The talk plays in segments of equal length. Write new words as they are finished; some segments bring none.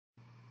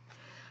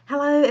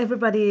Hello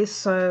everybody,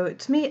 so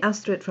it's me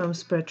Astrid from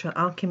Spiritual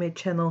Alchemy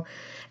channel,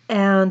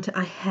 and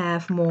I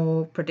have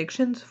more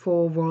predictions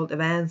for world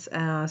events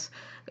as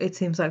it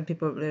seems like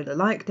people really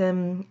like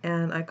them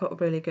and I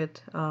got really good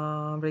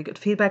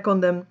feedback on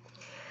them.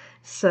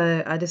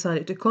 So I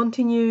decided to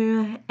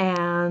continue,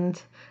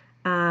 and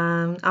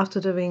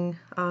after doing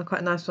quite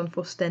a nice one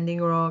for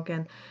Standing Rock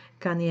and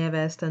Kanye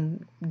West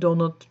and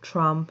Donald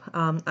Trump,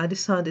 I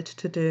decided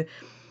to do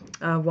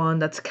one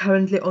that's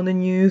currently on the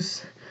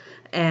news,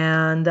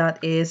 and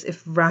that is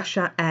if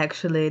Russia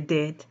actually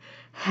did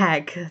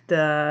hack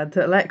the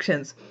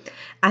elections.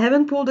 I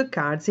haven't pulled the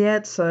cards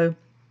yet, so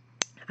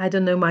I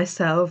don't know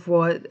myself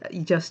what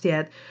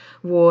the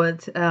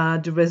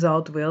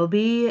result will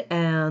be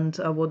and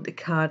what the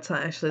cards are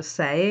actually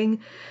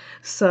saying.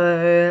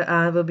 So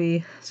it will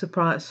be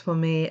surprise for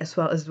me as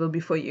well as it will be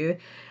for you.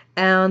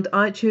 And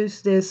I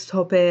choose this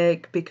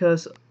topic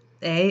because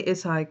A,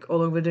 it's like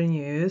all over the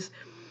news,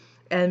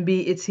 and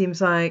B, it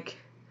seems like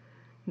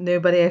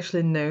nobody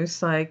actually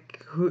knows like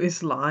who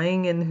is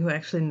lying and who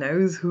actually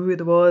knows who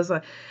it was.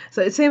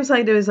 So it seems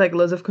like there is like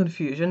lots of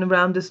confusion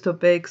around this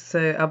topic.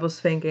 So I was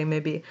thinking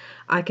maybe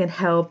I can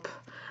help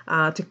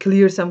to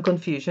clear some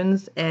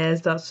confusions,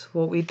 as that's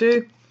what we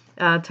do.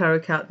 Tarot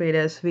card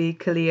readers, we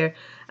clear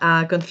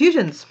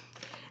confusions.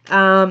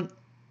 That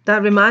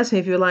reminds me,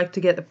 if you'd like to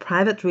get a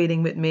private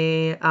reading with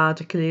me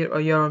to clear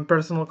your own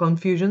personal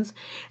confusions,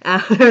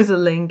 there's a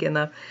link in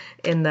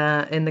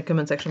the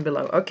comment section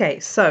below. Okay,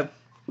 so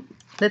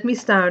let me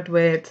start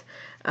with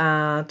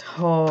the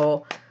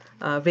whole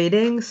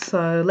reading.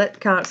 So let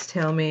cards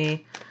tell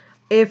me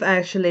if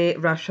actually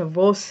Russia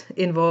was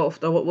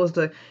involved, or what was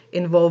the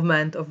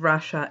involvement of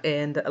Russia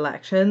in the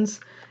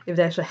elections, if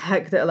they actually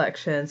hacked the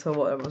elections or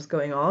what was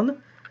going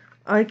on.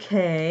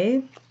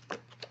 Okay.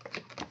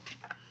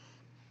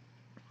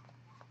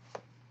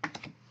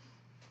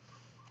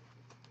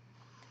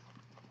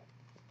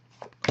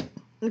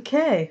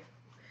 Okay.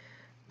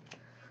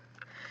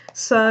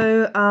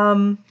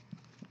 So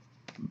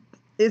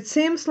it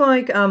seems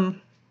like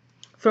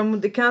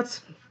from the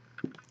cards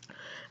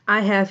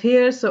I have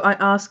here, so I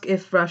ask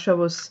if Russia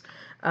was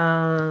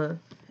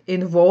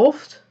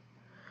involved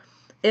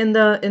in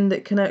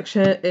the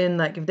connection, in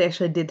like if they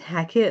actually did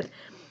hack it,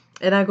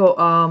 and I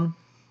got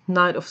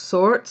Knight of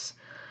Swords.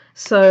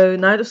 So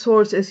Knight of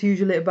Swords is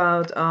usually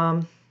about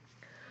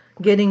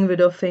getting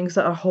rid of things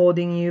that are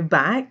holding you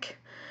back.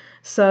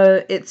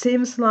 So it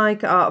seems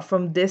like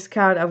from this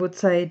card I would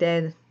say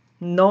they're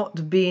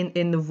not being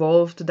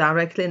involved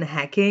directly in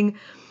hacking,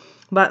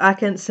 but I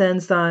can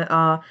sense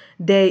that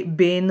they've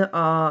been,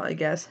 I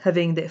guess,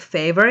 having their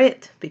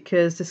favorite,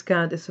 because this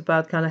card is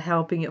about kind of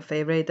helping your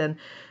favorite and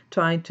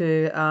trying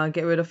to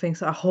get rid of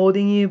things that are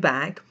holding you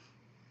back.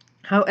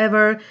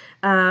 However,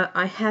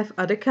 I have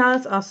other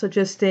cards are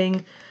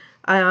suggesting,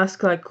 I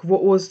ask like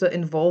what was the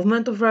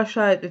involvement of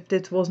Russia, if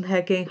it wasn't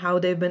hacking, how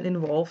they've been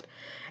involved.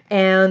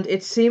 And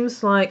it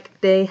seems like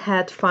they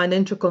had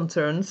financial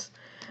concerns.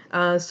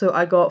 So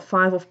I got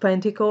Five of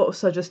Pentacles,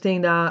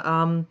 suggesting that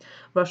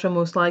Russia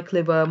most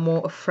likely were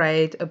more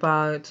afraid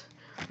about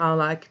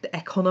like the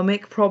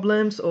economic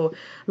problems or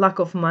lack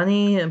of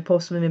money, and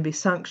possibly maybe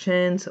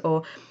sanctions,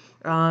 or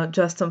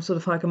just some sort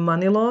of like a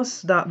money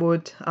loss that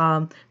would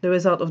the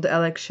result of the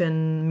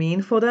election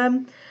mean for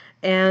them.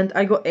 And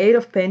I got Eight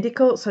of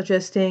Pentacles,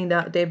 suggesting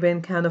that they've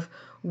been kind of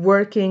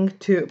working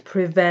to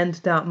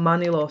prevent that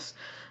money loss.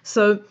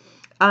 So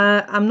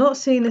I'm not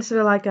seeing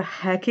necessarily like a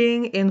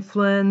hacking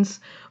influence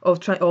of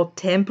trying or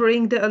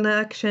tempering the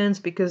elections,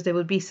 because there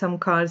would be some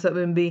cards that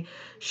would be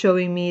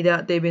showing me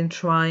that they've been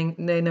trying,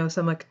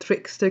 some like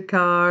trickster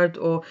card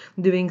or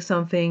doing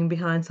something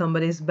behind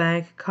somebody's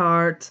back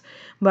cards.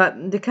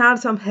 But the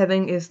cards I'm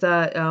having is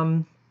that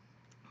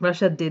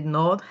Russia did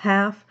not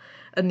have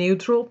a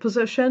neutral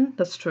position.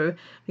 That's true,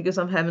 because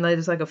I'm having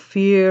like, a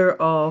fear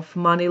of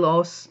money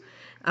loss.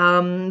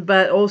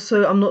 But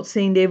also I'm not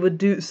saying they would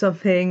do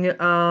something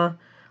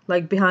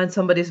like behind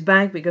somebody's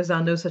back, because there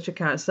are no such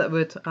accounts that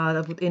would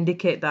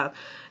indicate that.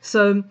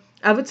 So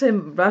I would say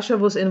Russia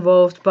was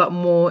involved, but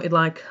more in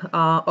like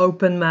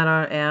open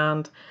manner,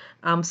 and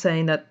I'm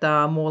saying that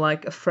they're more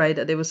like afraid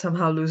that they would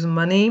somehow lose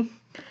money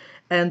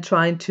and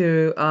trying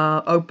to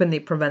openly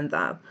prevent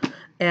that.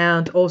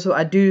 And also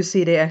I do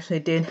see they actually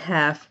did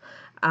have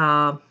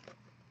a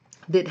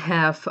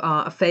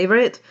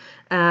favorite,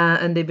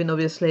 and they've been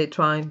obviously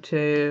trying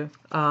to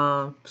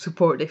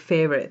support their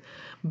favorite,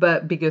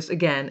 but because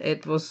again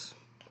it was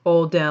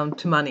all down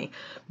to money.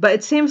 But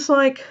it seems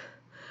like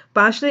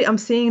partially I'm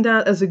seeing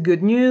that as a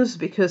good news,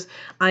 because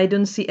I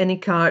don't see any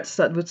cards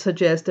that would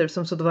suggest there's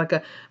some sort of like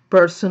a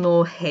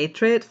personal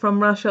hatred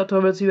from Russia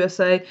towards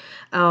USA.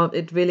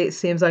 It really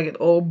seems like it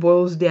all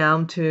boils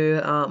down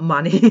to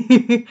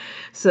money.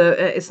 So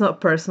it's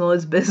not personal,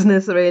 it's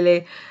business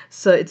really.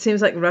 So it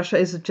seems like Russia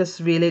is just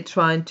really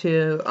trying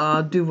to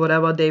do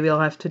whatever they will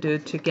have to do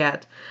to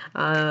get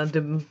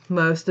the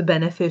most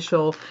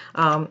beneficial,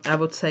 I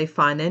would say,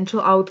 financial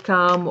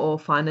outcome, or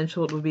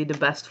financial would be the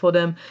best for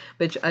them,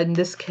 which in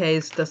this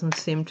case doesn't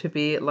seem to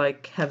be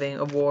like having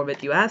a war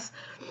with US.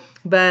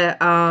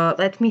 But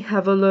let me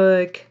have a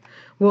look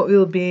what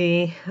will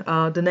be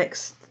the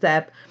next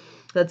step,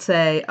 let's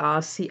say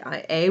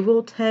CIA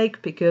will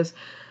take, because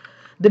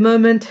the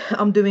moment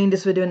I'm doing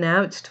this video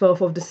now, it's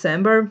 12th of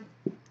December.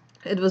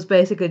 It was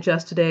basically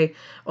just today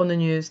on the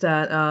news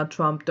that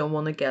Trump don't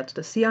want to get to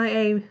the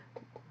CIA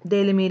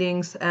daily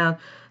meetings, and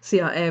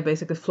CIA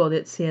basically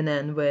flooded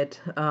CNN with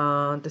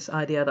this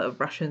idea that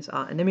Russians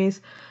are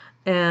enemies,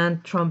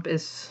 and Trump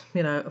is,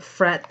 you know, a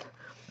threat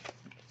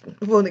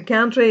for the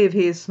country if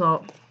he's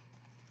not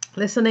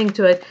listening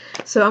to it.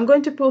 So I'm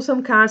going to pull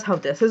some cards how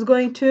this is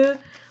going to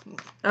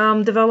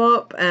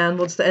develop and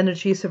what's the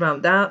energies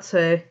around that.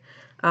 So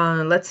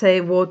let's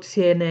say what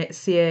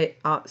CIA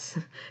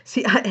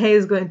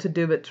is going to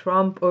do with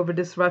Trump over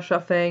this Russia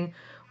thing,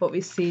 what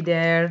we see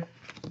there.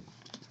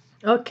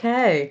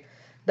 Okay,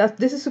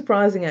 this is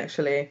surprising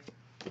actually.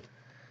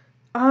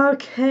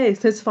 Okay,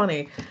 so it's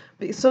funny.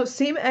 So it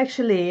seems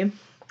actually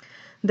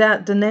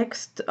that the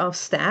next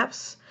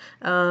steps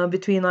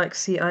between like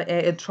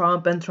CIA and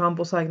Trump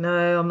was like,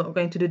 no, I'm not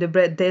going to do the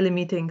daily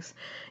meetings.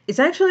 It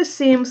actually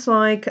seems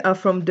like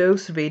from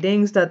those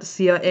readings that the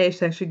CIA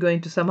is actually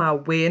going to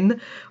somehow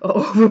win or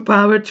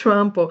overpower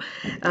Trump, or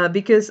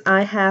because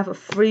I have a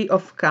 3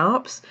 of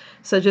Cups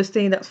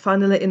suggesting that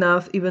funnily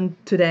enough, even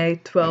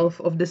today, 12th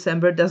of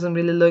December, doesn't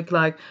really look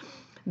like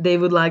they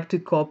would like to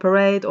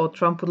cooperate, or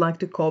Trump would like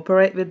to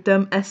cooperate with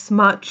them as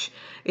much.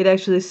 It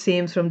actually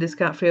seems from this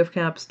card 3 of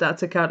Cups,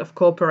 that's a card of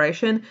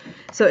cooperation.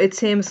 So it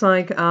seems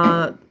like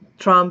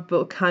Trump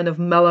will kind of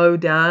mellow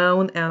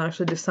down and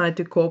actually decide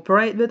to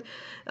cooperate with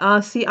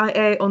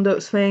CIA on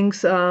those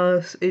things,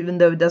 even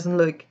though it doesn't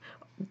look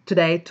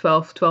today,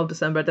 12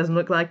 December, doesn't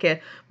look like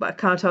it. But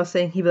cards are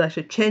saying he will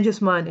actually change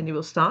his mind and he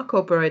will start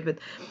cooperate with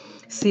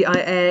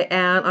CIA.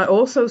 And I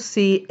also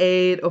see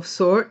 8 of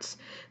Swords,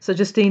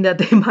 suggesting that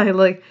they might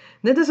like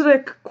not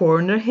necessarily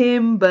corner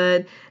him,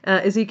 but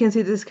as you can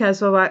see, this kind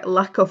of like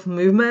lack of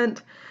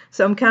movement.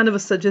 So I'm kind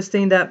of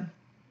suggesting that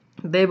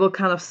they will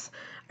kind of,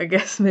 I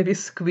guess, maybe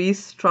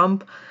squeeze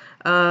Trump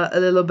a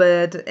little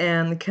bit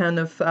and kind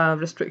of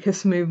restrict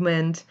his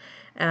movement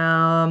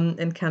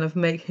and kind of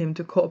make him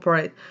to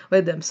cooperate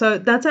with them. So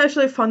that's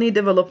actually a funny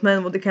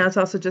development what the cards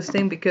are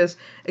suggesting, because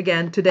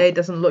again, today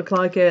doesn't look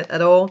like it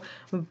at all,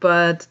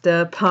 but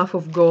the path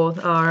of God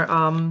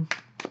are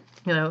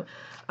you know,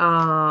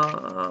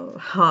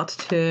 hard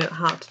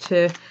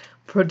to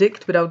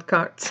predict without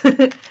cards.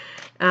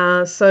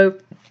 So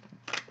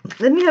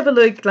let me have a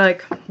look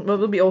like what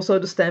will be also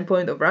the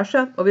standpoint of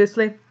Russia,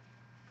 obviously,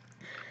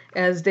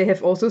 as they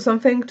have also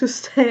something to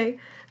say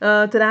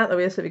to that,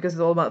 obviously, because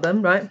it's all about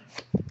them, right?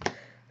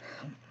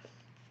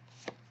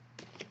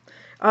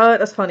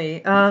 That's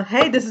funny.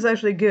 Hey, this is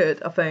actually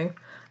good, I think.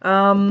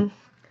 On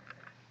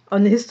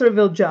history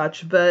will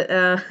judge, but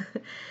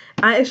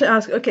I actually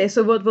asked, okay,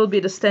 so what will be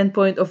the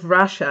standpoint of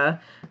Russia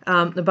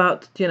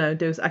about, you know,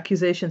 those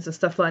accusations and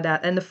stuff like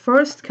that? And the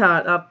first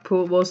card I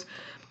pulled was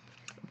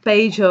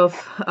Page of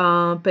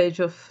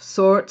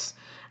Swords.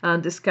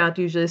 And this card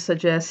usually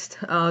suggests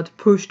to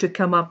push to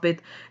come up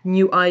with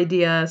new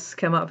ideas,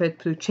 come up with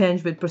to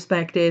change with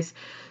perspectives.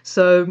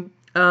 So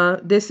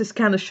this is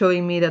kind of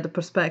showing me that the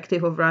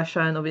perspective of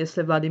Russia and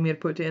obviously Vladimir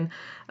Putin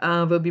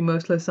will be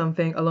mostly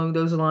something along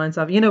those lines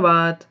of, you know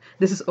what,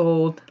 this is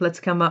old,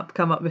 let's come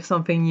up with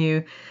something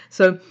new.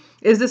 So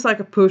is this like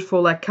a push for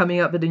like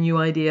coming up with the new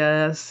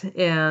ideas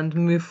and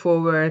move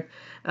forward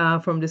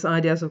from these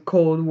ideas of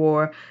Cold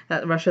War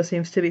that Russia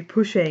seems to be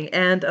pushing?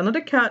 And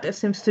another card that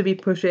seems to be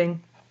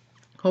pushing,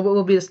 or what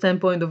will be the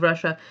standpoint of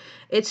Russia,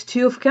 it's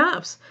 2 of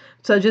Cups,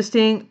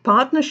 suggesting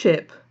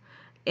partnership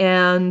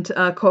and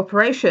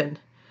cooperation.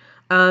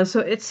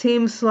 So it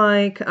seems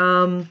like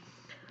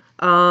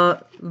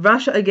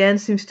Russia again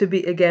seems to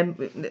be, again,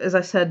 as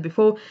I said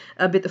before,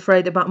 a bit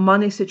afraid about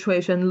money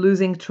situation,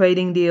 losing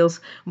trading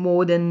deals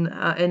more than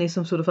any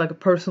some sort of like a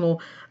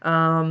personal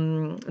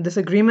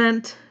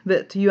disagreement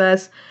with the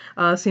US.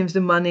 Seems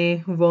the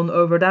money won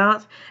over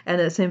that,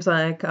 and it seems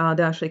like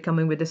they're actually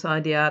coming with this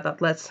idea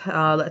that let's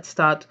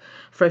start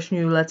fresh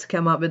new, let's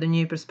come up with a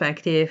new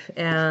perspective,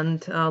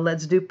 and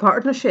let's do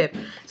partnership.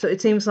 So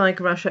it seems like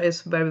Russia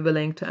is very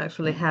willing to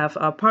actually have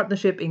a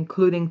partnership,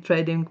 including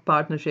trading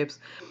partnerships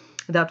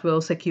that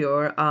will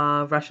secure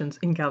Russians'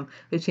 income,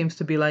 which seems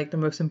to be like the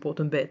most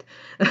important bit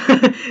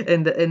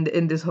in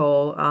this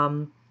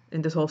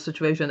whole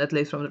situation, at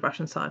least from the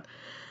Russian side.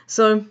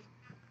 So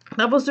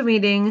that was the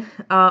reading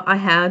I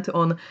had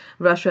on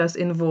Russia's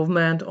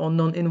involvement or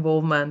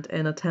non-involvement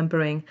in a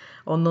tampering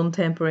or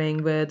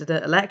non-tampering with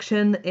the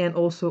election, and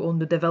also on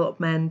the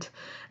development,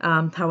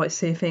 how I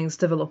see things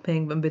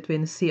developing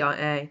between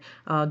CIA,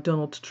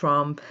 Donald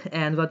Trump,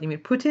 and Vladimir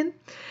Putin.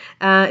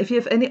 If you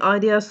have any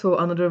ideas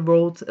for another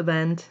world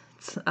event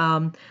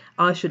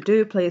I should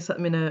do, please let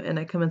me know in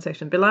the comment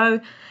section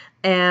below.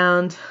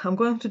 And I'm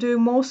going to do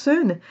more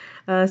soon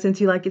since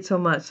you like it so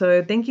much.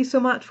 So thank you so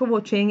much for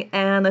watching,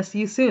 and I'll see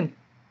you soon.